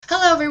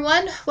Hello,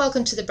 everyone.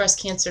 Welcome to the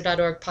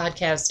BreastCancer.org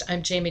podcast.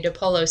 I'm Jamie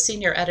DiPolo,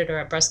 Senior Editor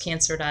at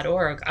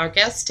BreastCancer.org. Our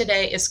guest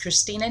today is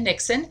Christina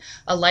Nixon,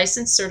 a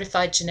licensed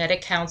certified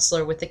genetic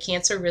counselor with the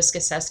Cancer Risk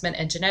Assessment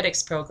and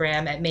Genetics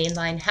Program at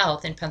Mainline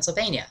Health in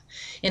Pennsylvania.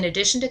 In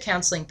addition to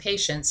counseling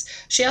patients,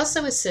 she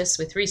also assists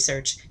with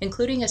research,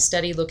 including a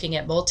study looking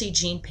at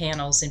multi-gene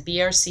panels in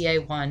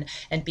BRCA1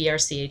 and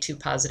BRCA2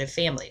 positive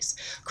families.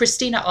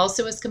 Christina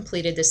also has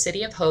completed the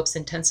City of Hope's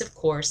intensive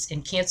course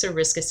in Cancer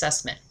Risk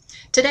Assessment.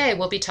 Today,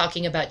 we'll be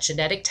talking about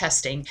genetic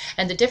testing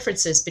and the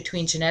differences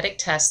between genetic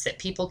tests that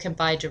people can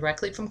buy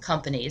directly from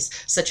companies,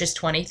 such as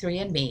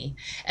 23andMe,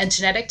 and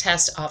genetic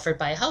tests offered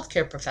by a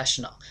healthcare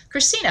professional.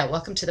 Christina,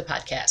 welcome to the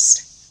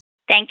podcast.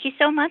 Thank you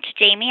so much,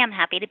 Jamie. I'm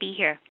happy to be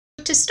here.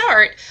 To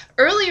start,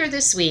 earlier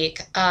this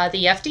week,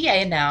 the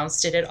FDA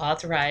announced it had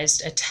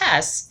authorized a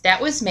test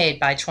that was made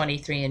by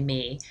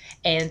 23andMe,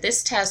 and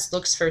this test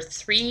looks for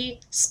 3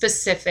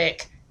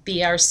 specific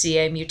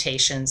BRCA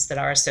mutations that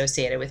are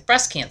associated with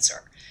breast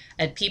cancer.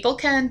 And people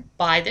can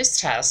buy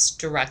this test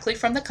directly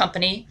from the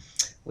company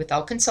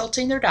without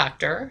consulting their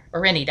doctor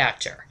or any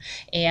doctor.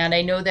 And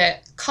I know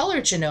that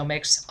Color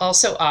Genomics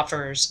also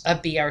offers a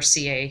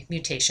BRCA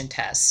mutation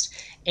test.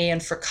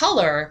 And for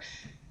Color,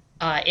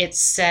 it's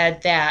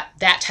said that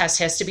that test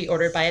has to be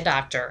ordered by a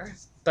doctor.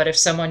 But if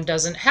someone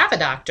doesn't have a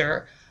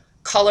doctor,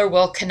 Color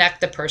will connect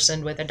the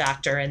person with a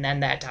doctor, and then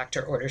that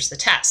doctor orders the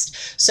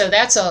test. So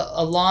that's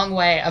a long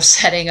way of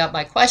setting up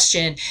my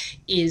question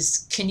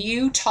is, can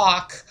you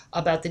talk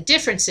about the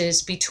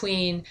differences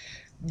between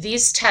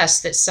these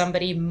tests that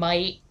somebody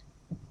might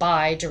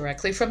buy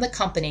directly from the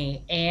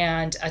company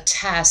and a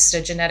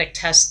genetic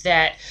test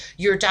that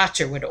your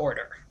doctor would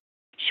order?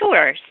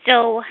 Sure.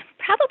 So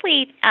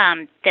probably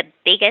the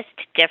biggest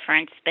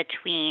difference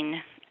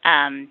between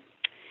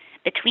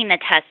the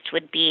tests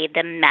would be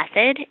the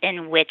method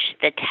in which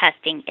the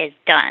testing is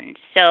done.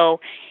 So,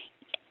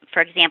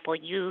 for example,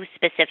 you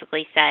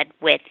specifically said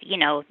with,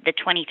 the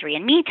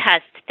 23andMe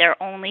test,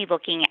 they're only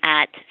looking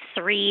at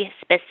 3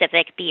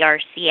 specific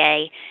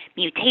BRCA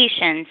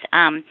mutations,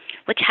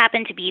 which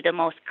happen to be the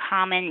most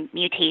common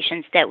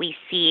mutations that we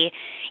see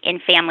in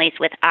families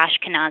with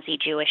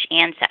Ashkenazi Jewish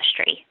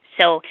ancestry.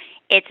 So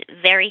it's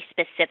very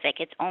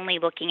specific. It's only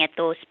looking at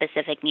those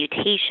specific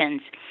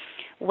mutations,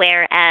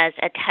 whereas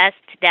a test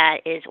that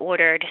is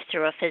ordered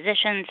through a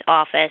physician's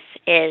office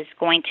is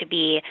going to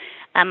be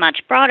a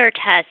much broader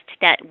test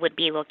that would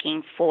be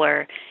looking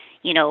for,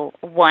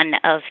 one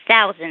of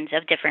thousands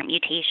of different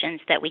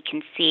mutations that we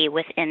can see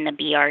within the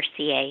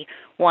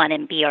BRCA1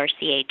 and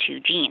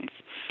BRCA2 genes.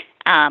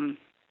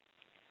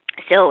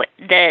 So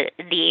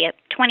the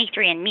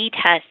 23andMe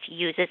test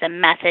uses a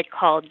method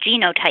called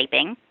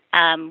genotyping,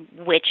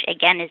 which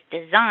again is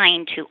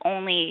designed to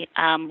only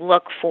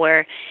look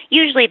for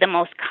usually the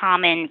most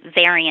common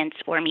variants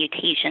or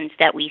mutations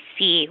that we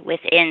see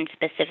within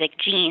specific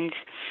genes.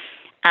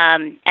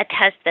 A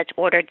test that's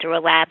ordered through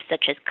a lab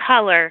such as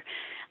Color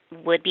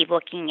would be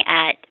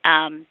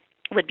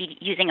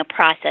using a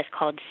process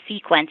called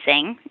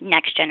sequencing,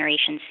 next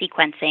generation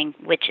sequencing,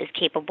 which is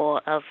capable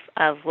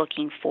of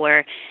looking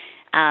for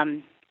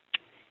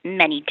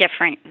many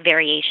different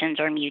variations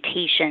or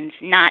mutations,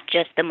 not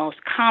just the most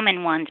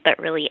common ones, but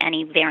really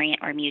any variant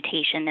or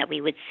mutation that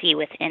we would see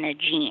within a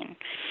gene.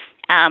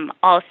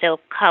 Also,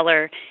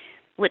 Color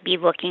would be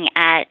looking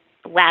at,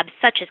 labs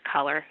such as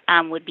Color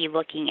would be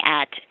looking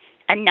at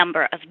a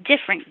number of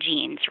different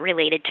genes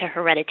related to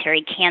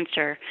hereditary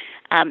cancer,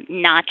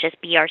 not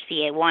just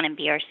BRCA1 and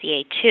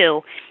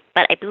BRCA2,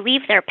 but I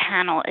believe their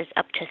panel is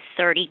up to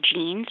 30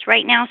 genes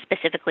right now,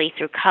 specifically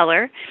through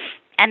Color.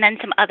 And then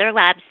some other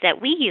labs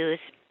that we use,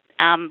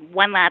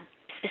 one lab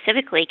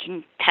specifically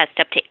can test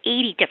up to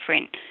 80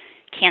 different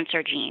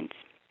cancer genes.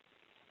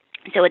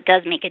 So it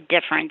does make a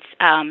difference.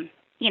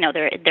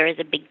 There is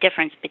a big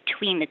difference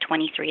between the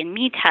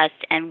 23andMe test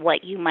and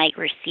what you might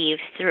receive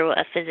through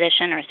a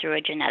physician or through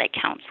a genetic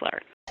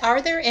counselor.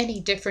 Are there any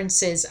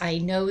differences? I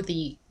know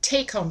the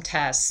take-home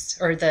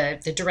tests or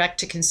the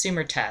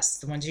direct-to-consumer tests,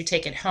 the ones you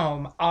take at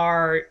home,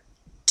 are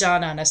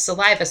done on a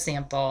saliva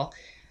sample.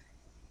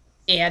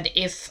 And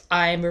if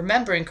I'm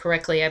remembering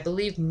correctly, I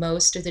believe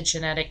most of the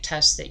genetic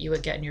tests that you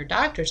would get in your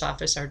doctor's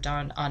office are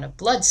done on a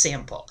blood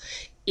sample.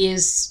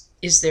 Is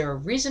there a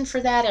reason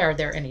for that? Are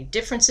there any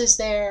differences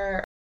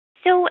there?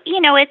 So,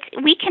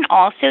 we can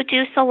also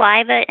do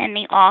saliva in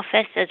the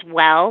office as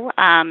well,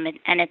 and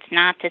it's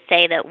not to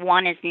say that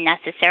one is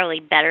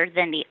necessarily better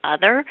than the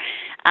other.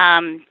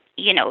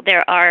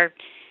 There are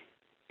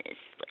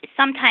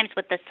sometimes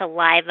with the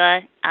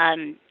saliva,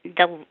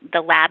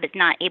 the lab is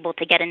not able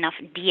to get enough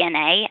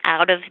DNA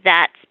out of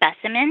that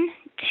specimen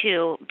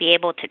to be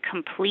able to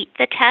complete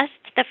the test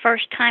the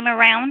first time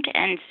around,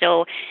 and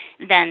so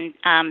then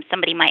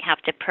somebody might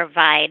have to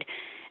provide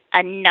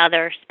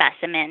another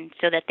specimen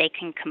so that they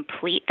can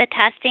complete the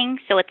testing.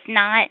 So it's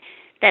not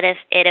that if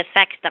it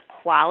affects the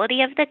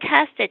quality of the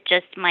test, it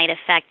just might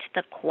affect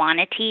the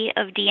quantity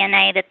of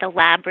DNA that the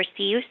lab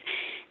receives.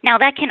 Now,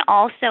 that can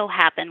also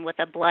happen with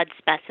a blood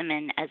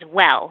specimen as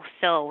well,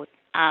 so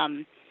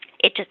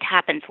it just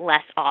happens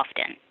less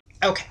often.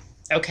 Okay.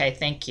 Okay,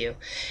 thank you.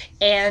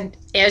 And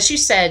as you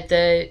said,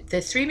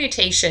 the three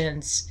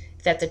mutations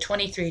that the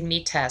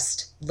 23andMe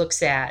test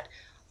looks at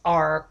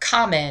are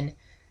common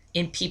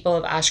in people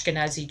of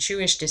Ashkenazi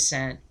Jewish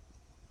descent,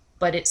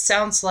 but it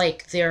sounds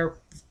like they're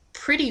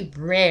pretty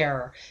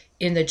rare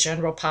in the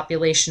general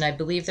population. I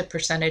believe the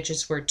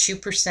percentages were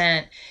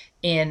 2%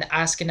 in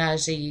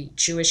Ashkenazi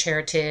Jewish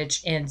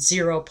heritage and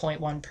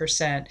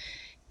 0.1%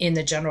 in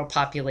the general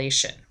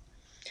population.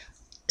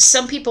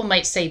 Some people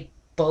might say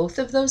both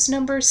of those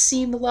numbers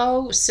seem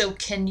low. So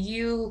can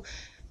you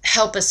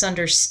help us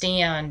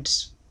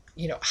understand,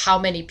 how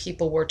many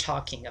people we're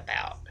talking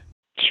about?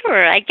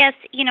 Sure. I guess,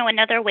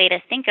 another way to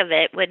think of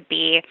it would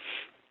be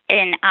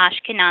in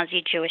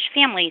Ashkenazi Jewish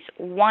families,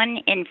 1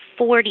 in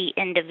 40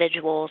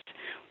 individuals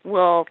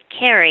will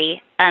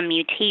carry a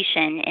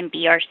mutation in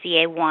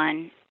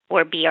BRCA1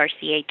 or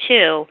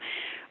BRCA2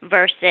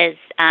 versus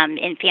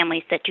in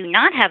families that do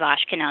not have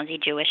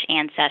Ashkenazi Jewish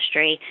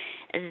ancestry,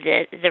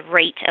 the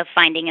rate of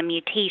finding a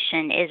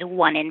mutation is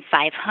 1 in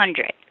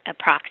 500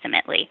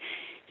 approximately.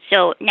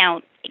 So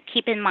now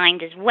keep in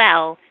mind as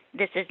well,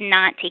 this is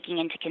not taking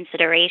into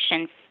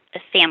consideration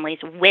families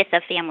with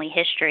a family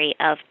history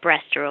of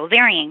breast or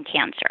ovarian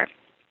cancer.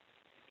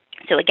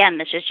 So again,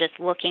 this is just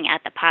looking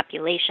at the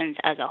populations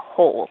as a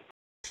whole.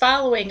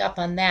 Following up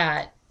on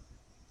that,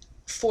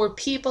 for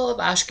people of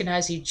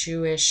Ashkenazi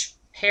Jewish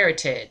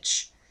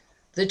heritage,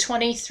 the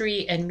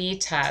 23andMe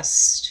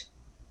test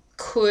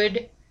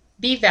could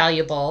be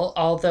valuable,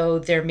 although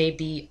there may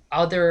be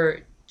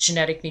other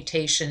genetic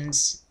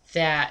mutations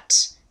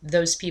that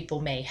those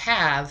people may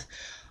have.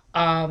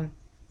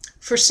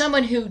 For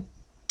someone who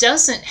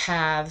doesn't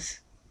have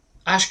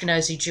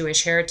Ashkenazi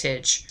Jewish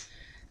heritage,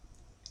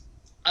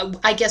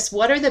 I guess,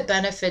 what are the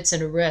benefits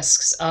and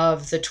risks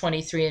of the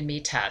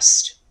 23andMe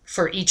test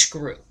for each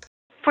group?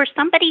 For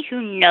somebody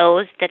who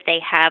knows that they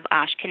have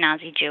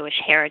Ashkenazi Jewish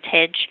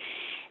heritage,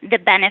 the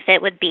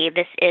benefit would be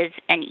this is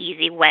an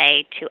easy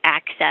way to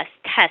access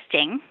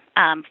testing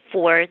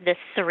for the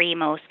three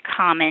most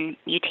common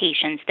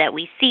mutations that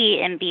we see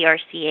in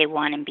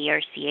BRCA1 and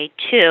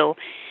BRCA2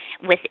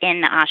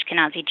 within the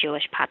Ashkenazi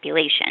Jewish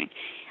population.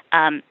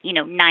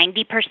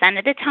 90%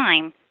 of the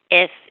time,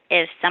 if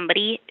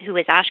somebody who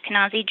is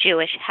Ashkenazi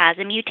Jewish has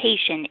a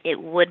mutation,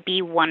 it would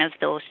be one of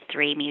those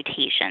three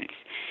mutations.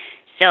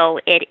 So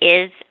it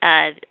is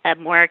a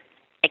more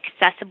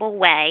accessible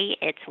way.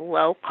 It's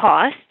low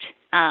cost,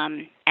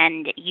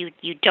 and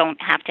you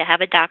don't have to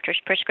have a doctor's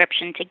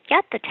prescription to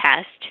get the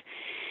test.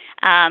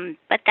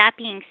 But that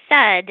being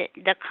said,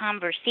 the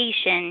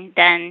conversation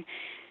then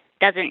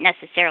doesn't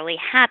necessarily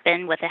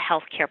happen with a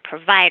healthcare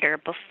provider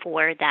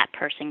before that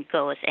person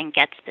goes and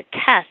gets the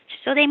test.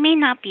 So they may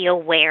not be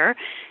aware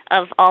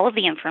of all of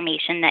the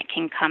information that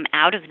can come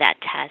out of that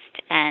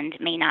test and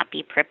may not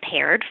be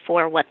prepared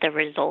for what the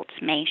results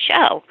may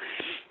show.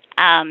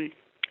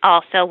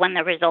 Also, when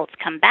the results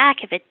come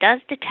back, if it does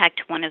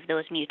detect one of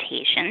those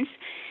mutations,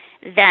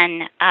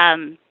 then,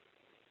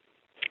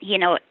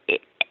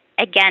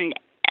 again,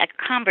 a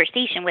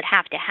conversation would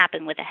have to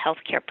happen with a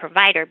healthcare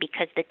provider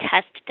because the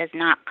test does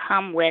not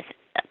come with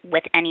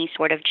any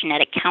sort of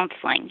genetic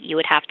counseling. You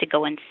would have to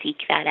go and seek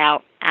that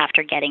out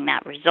after getting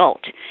that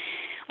result.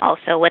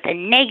 Also, with a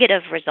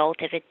negative result,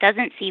 if it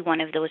doesn't see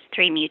one of those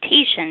three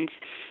mutations,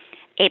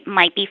 it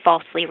might be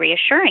falsely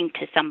reassuring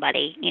to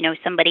somebody.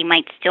 Somebody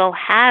might still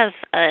have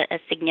a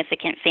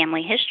significant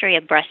family history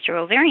of breast or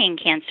ovarian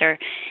cancer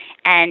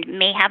and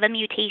may have a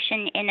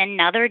mutation in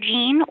another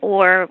gene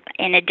or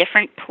in a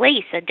different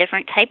place, a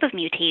different type of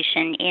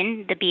mutation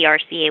in the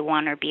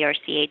BRCA1 or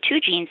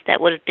BRCA2 genes that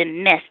would have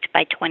been missed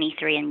by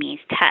 23andMe's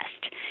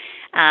test.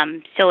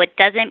 So it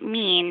doesn't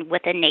mean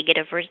with a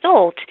negative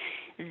result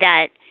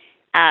that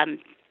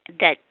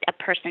a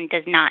person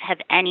does not have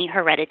any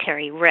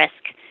hereditary risk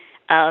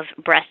of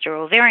breast or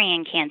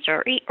ovarian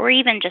cancer, or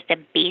even just a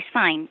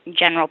baseline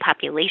general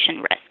population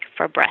risk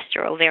for breast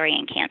or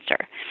ovarian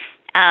cancer.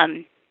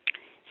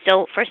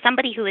 So for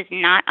somebody who is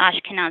not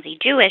Ashkenazi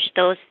Jewish,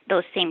 those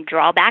same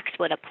drawbacks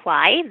would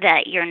apply,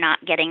 that you're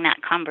not getting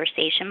that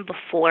conversation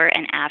before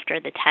and after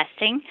the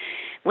testing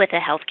with a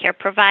healthcare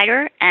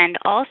provider. And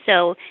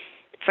also,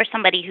 for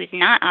somebody who's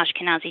not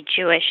Ashkenazi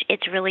Jewish,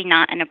 it's really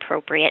not an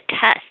appropriate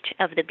test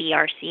of the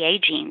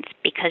BRCA genes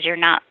because you're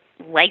not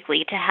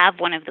likely to have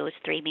one of those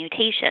three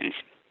mutations.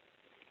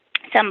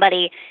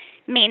 Somebody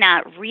may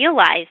not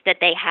realize that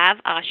they have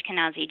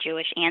Ashkenazi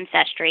Jewish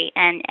ancestry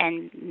and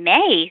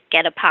may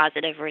get a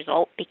positive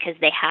result because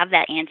they have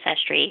that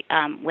ancestry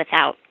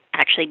without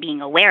actually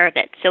being aware of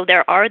it. So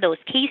there are those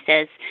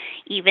cases,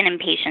 even in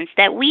patients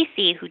that we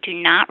see who do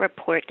not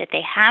report that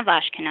they have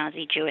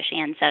Ashkenazi Jewish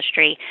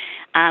ancestry,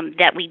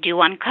 that we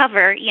do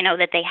uncover,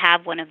 that they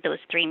have one of those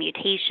three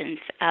mutations,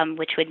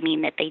 which would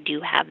mean that they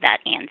do have that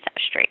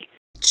ancestry.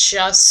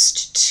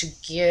 Just to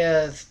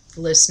give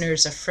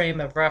listeners a frame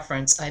of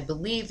reference, I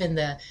believe in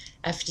the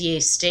FDA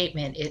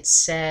statement it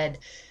said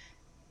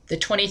the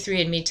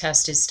 23andMe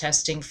test is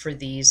testing for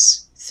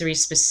these three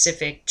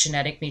specific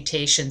genetic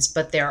mutations,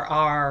 but there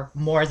are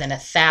more than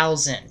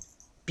 1,000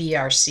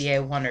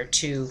 BRCA1 or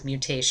 2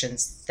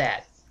 mutations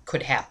that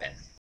could happen.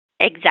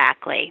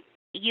 Exactly.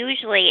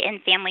 Usually in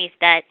families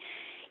that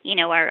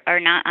are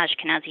not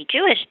Ashkenazi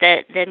Jewish,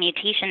 the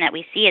mutation that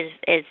we see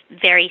is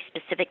very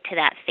specific to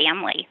that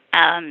family.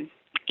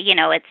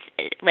 It's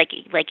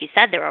like you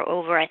said, there are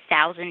over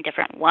 1,000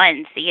 different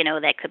ones,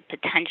 that could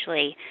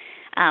potentially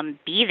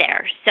be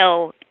there.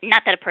 So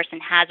not that a person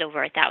has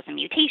over 1,000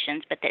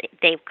 mutations, but that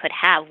they could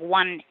have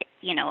one,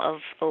 of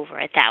over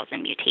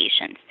 1,000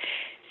 mutations.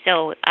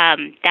 So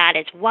that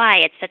is why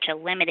it's such a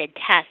limited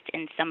test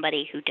in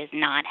somebody who does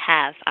not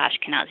have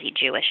Ashkenazi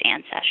Jewish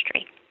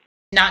ancestry.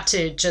 Not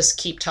to just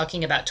keep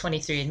talking about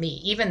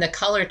 23andMe, even the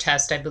color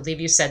test, I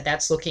believe you said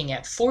that's looking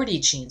at 40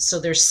 genes.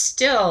 So there's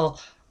still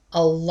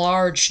a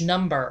large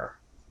number,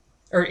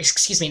 or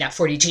excuse me, not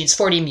 40 genes,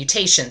 40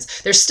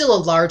 mutations. There's still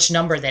a large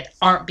number that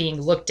aren't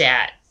being looked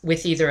at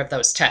with either of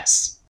those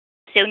tests.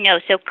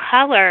 So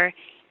color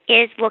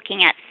is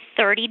looking at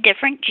 30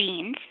 different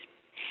genes,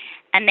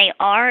 and they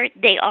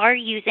are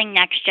using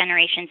next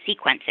generation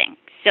sequencing.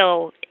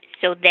 So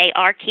they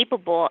are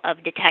capable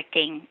of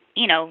detecting,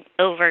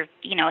 over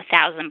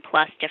 1,000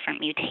 plus different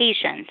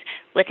mutations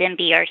within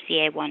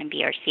BRCA1 and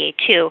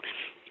BRCA2.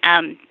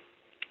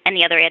 And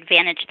the other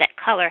advantage that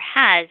color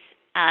has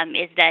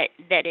is that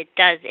it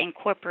does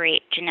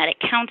incorporate genetic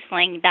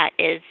counseling that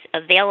is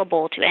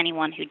available to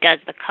anyone who does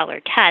the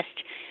color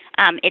test.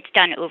 It's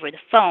done over the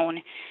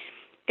phone.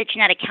 The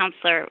genetic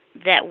counselor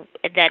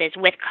that is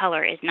with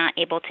color is not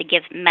able to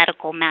give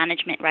medical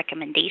management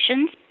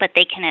recommendations, but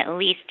they can at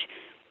least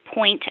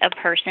point a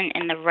person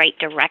in the right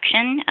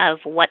direction of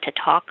what to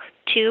talk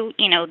to,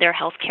 their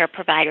healthcare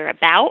provider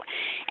about,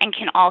 and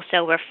can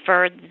also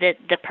refer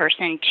the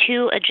person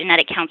to a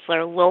genetic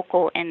counselor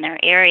local in their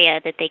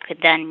area that they could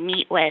then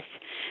meet with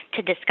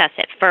to discuss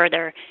it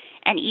further.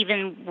 And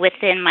even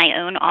within my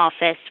own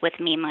office with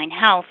MeMine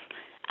Health,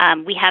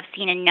 we have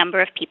seen a number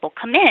of people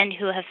come in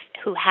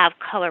who have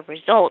color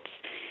results.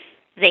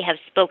 They have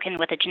spoken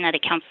with a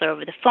genetic counselor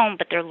over the phone,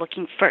 but they're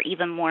looking for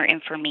even more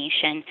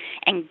information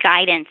and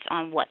guidance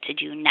on what to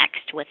do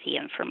next with the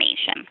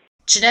information.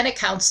 Genetic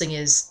counseling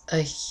is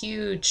a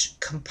huge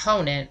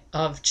component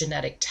of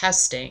genetic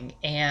testing,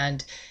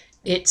 and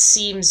it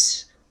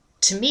seems,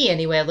 to me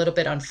anyway, a little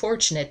bit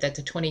unfortunate that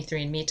the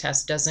 23andMe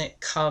test doesn't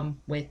come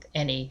with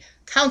any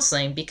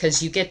counseling,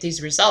 because you get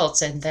these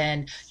results and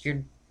then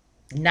you're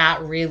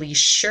not really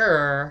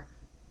sure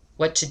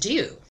what to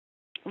do.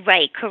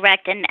 Right,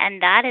 correct. And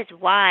that is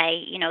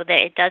why, that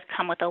it does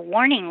come with a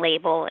warning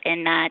label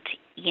in that,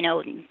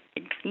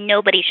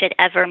 nobody should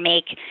ever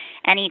make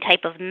any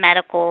type of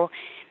medical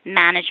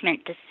management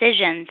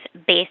decisions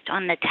based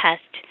on the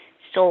test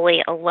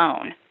solely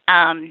alone.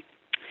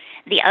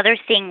 The other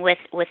thing with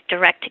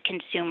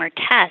direct-to-consumer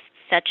tests,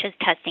 such as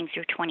testing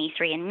through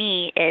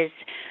 23andMe, is,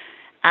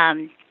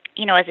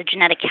 as a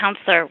genetic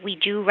counselor, we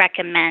do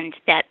recommend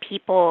that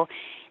people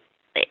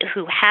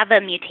who have a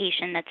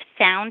mutation that's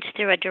found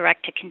through a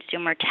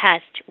direct-to-consumer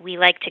test, we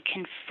like to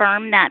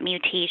confirm that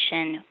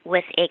mutation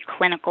with a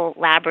clinical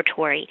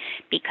laboratory,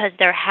 because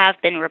there have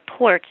been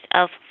reports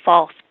of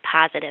false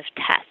positive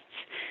tests.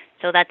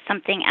 So that's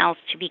something else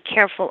to be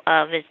careful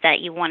of, is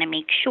that you want to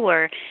make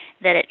sure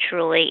that it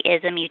truly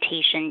is a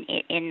mutation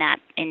in that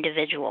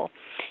individual.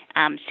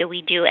 So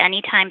we do,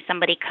 anytime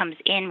somebody comes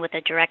in with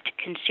a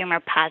direct-to-consumer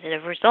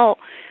positive result,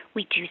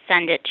 we do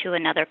send it to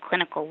another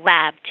clinical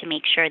lab to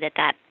make sure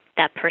that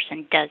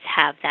person does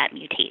have that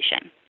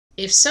mutation.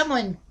 If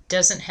someone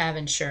doesn't have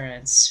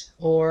insurance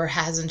or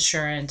has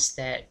insurance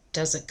that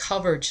doesn't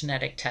cover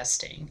genetic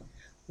testing,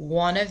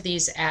 one of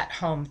these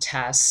at-home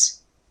tests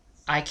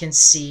I can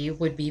see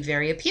would be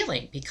very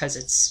appealing, because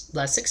it's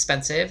less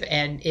expensive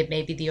and it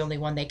may be the only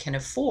one they can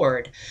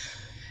afford.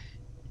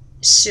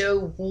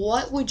 So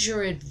what would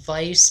your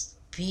advice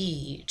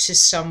be to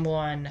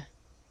someone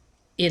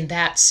in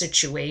that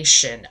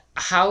situation?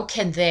 How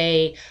can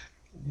they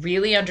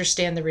really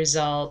understand the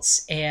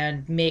results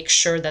and make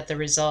sure that the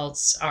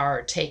results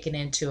are taken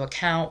into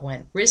account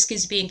when risk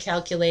is being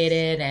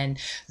calculated and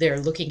they're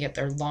looking at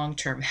their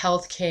long-term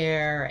health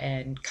care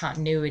and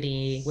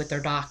continuity with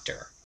their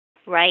doctor?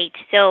 Right.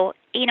 So,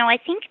 I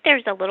think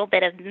there's a little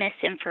bit of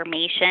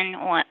misinformation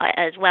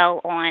as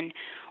well on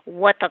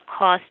what the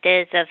cost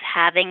is of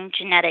having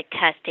genetic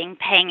testing,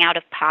 paying out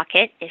of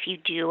pocket if you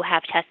do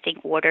have testing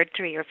ordered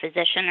through your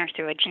physician or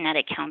through a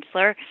genetic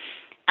counselor.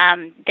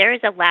 There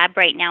is a lab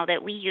right now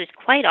that we use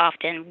quite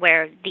often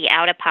where the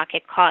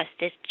out-of-pocket cost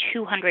is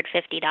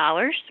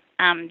 $250.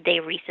 They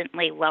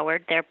recently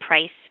lowered their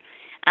price,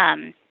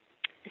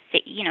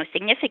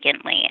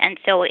 significantly, and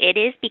so it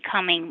is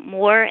becoming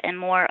more and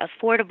more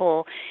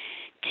affordable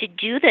to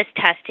do this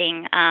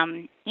testing,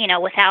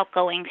 without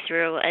going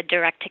through a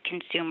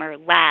direct-to-consumer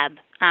lab,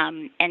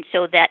 and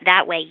so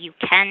that way you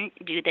can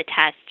do the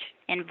test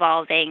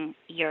involving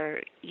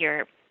your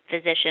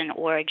physician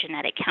or a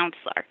genetic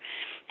counselor.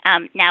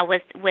 Now,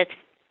 with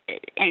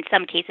in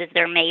some cases,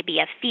 there may be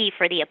a fee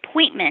for the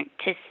appointment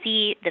to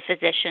see the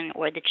physician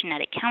or the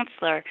genetic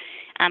counselor,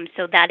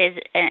 so that is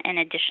an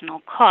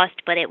additional cost,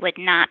 but it would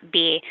not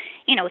be,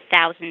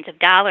 thousands of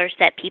dollars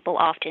that people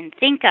often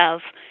think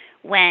of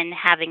when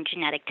having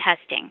genetic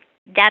testing.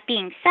 That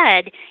being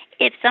said,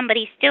 if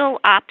somebody still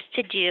opts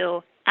to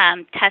do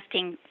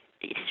testing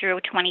through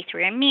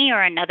 23andMe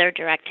or another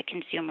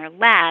direct-to-consumer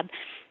lab,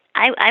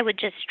 I would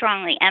just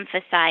strongly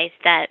emphasize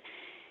that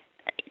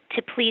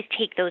to please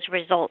take those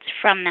results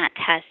from that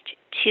test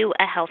to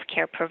a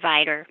healthcare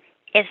provider,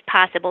 if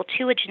possible,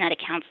 to a genetic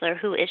counselor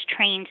who is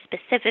trained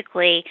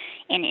specifically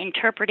in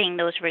interpreting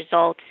those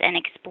results and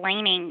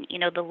explaining,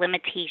 the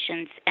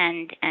limitations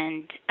and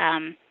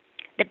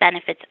the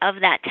benefits of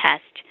that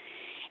test,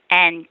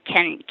 and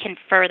can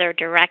further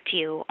direct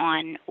you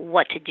on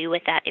what to do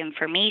with that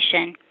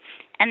information.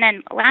 And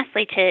then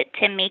lastly,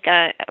 to make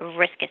a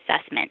risk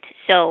assessment.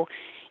 So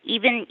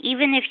even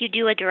if you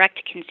do a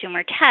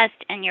direct-to-consumer test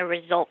and your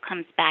result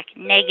comes back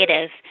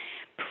negative,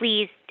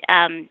 please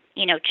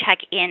check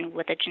in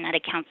with a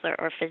genetic counselor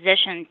or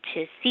physician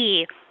to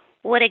see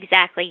what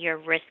exactly your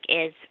risk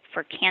is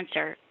for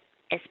cancer,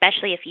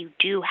 especially if you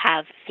do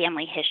have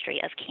family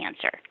history of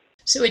cancer.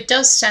 So it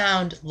does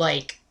sound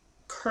like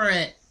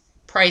current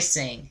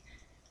pricing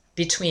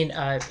between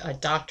a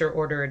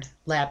doctor-ordered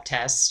lab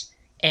test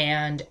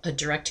and a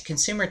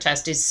direct-to-consumer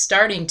test is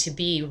starting to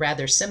be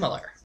rather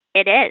similar.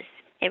 It is.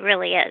 It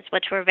really is,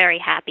 which we're very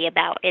happy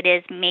about. It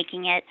is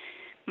making it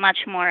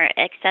much more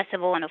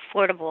accessible and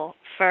affordable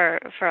for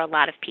a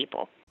lot of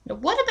people. Now,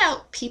 what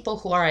about people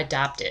who are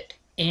adopted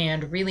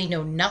and really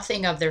know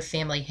nothing of their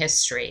family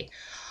history?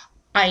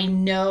 I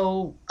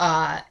know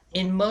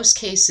in most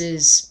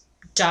cases,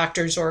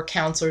 doctors or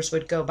counselors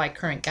would go by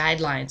current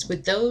guidelines.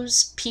 Would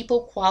those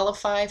people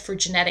qualify for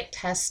genetic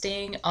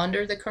testing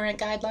under the current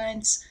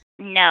guidelines?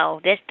 No,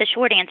 the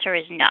short answer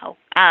is no.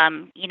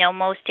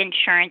 Most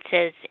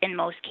insurances in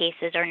most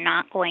cases are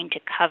not going to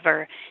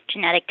cover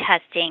genetic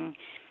testing,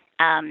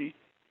 for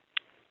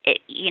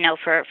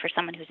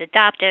someone who's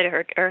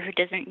adopted or who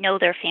doesn't know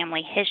their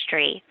family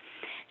history.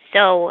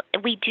 So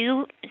we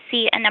do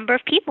see a number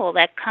of people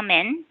that come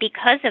in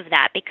because of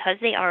that, because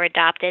they are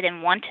adopted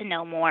and want to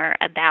know more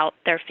about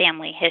their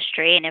family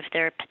history and if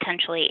there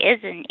potentially is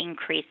an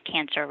increased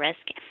cancer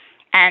risk.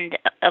 And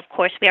of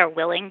course, we are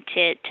willing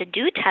to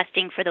do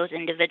testing for those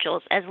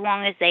individuals as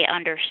long as they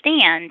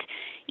understand,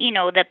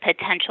 the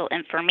potential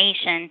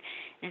information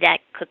that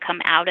could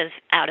come out of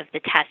the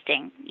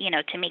testing,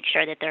 to make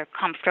sure that they're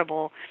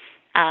comfortable,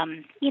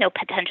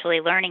 potentially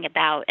learning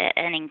about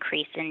an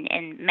increase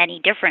in many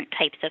different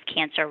types of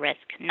cancer risk,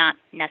 not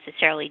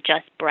necessarily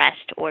just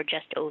breast or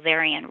just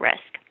ovarian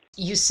risk.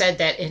 You said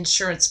that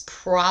insurance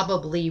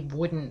probably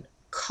wouldn't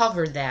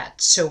cover that.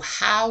 So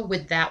how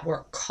would that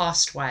work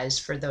cost-wise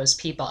for those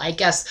people? I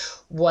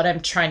guess what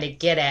I'm trying to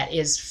get at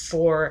is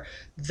for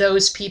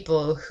those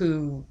people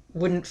who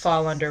wouldn't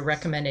fall under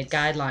recommended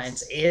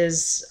guidelines,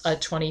 is a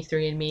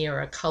 23andMe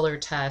or a color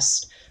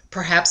test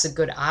perhaps a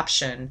good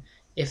option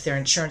if their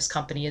insurance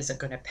company isn't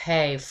going to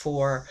pay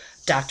for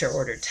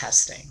doctor-ordered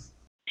testing?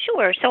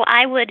 Sure. So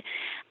I would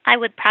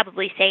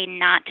probably say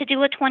not to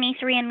do a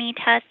 23andMe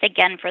test,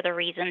 again, for the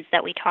reasons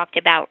that we talked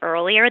about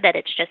earlier, that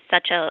it's just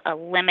such a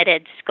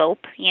limited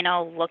scope,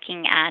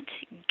 looking at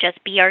just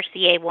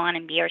BRCA1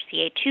 and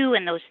BRCA2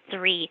 and those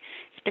three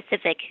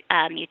specific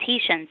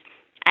mutations.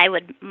 I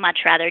would much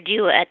rather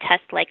do a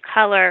test like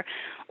color,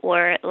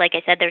 or like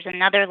I said, there's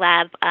another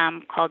lab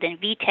called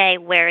Invitae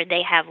where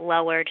they have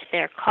lowered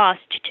their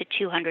cost to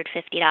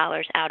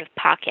 $250 out of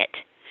pocket.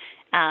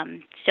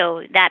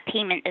 So that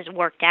payment is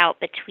worked out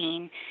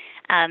between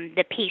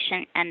the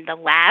patient and the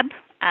lab,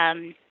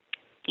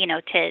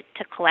 to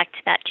collect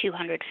that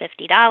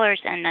 $250,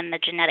 and then the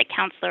genetic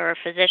counselor or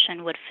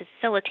physician would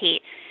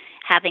facilitate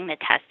having the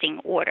testing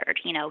ordered,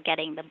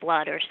 getting the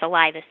blood or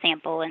saliva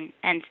sample and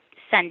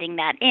sending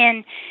that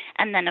in,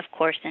 and then, of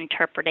course,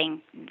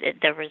 interpreting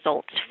the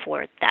results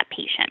for that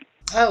patient.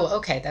 Oh,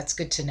 okay. That's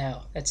good to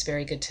know. That's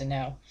very good to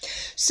know.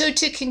 So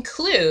to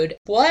conclude,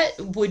 what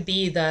would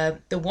be the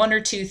one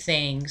or two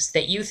things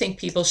that you think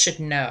people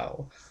should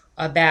know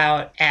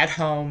about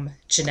at-home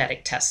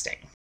genetic testing?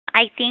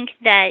 I think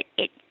that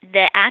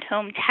the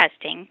at-home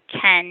testing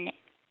can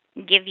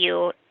give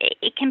you,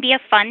 it can be a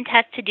fun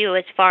test to do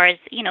as far as,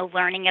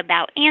 learning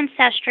about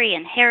ancestry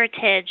and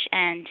heritage,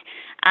 and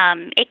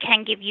it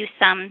can give you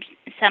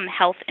some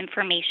health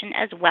information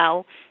as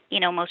well,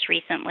 most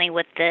recently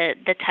with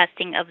the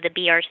testing of the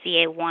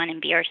BRCA1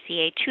 and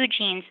BRCA2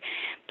 genes.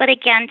 But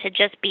again, to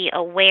just be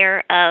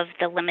aware of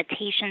the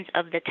limitations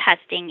of the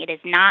testing, it is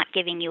not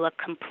giving you a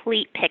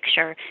complete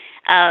picture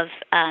of,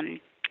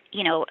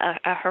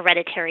 a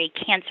hereditary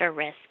cancer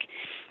risk.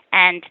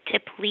 And to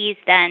please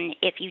then,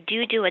 if you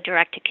do a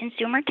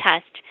direct-to-consumer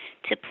test,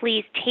 to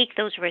please take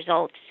those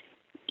results,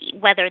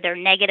 whether they're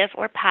negative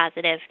or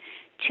positive,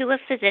 to a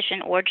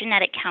physician or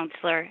genetic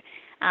counselor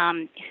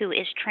who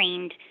is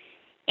trained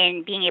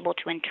in being able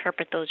to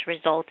interpret those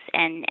results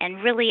and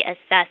really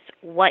assess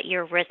what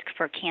your risk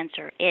for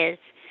cancer is,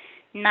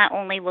 not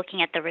only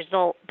looking at the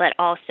result, but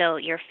also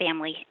your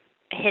family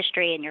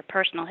history and your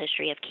personal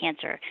history of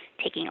cancer,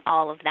 taking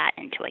all of that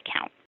into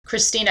account.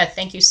 Christina,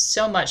 thank you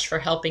so much for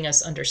helping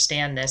us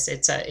understand this.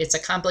 It's a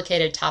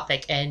complicated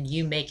topic, and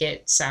you make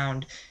it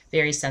sound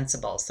very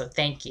sensible. So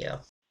thank you.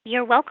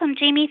 You're welcome,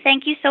 Jamie.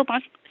 Thank you so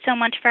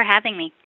much for having me.